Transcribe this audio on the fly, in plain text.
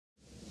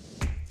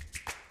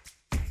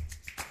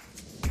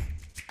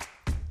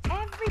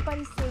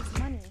everybody saves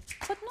money,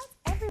 but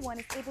not everyone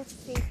is able to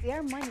save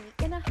their money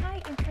in a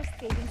high-interest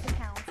savings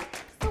account.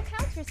 So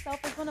count yourself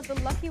as one of the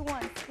lucky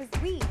ones,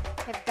 because we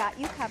have got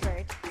you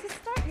covered. To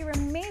start your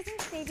amazing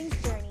savings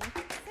journey,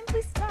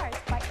 simply start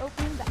by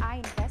opening the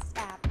iInvest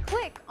app.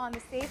 Click on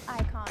the Save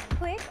icon.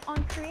 Click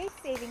on Create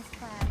Savings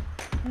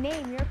Plan.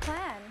 Name your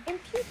plan.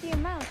 Impute the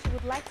amount you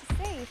would like to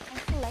save and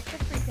select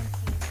the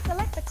frequency.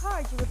 Select the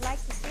card you would like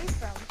to save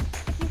from.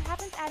 If you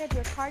haven't added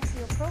your card to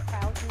your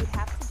profile, you would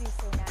have to do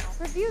so now.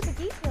 Review the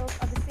details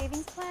of the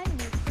savings plan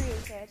you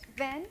created.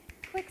 Then,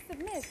 click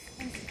Submit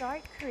and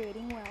start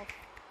creating wealth.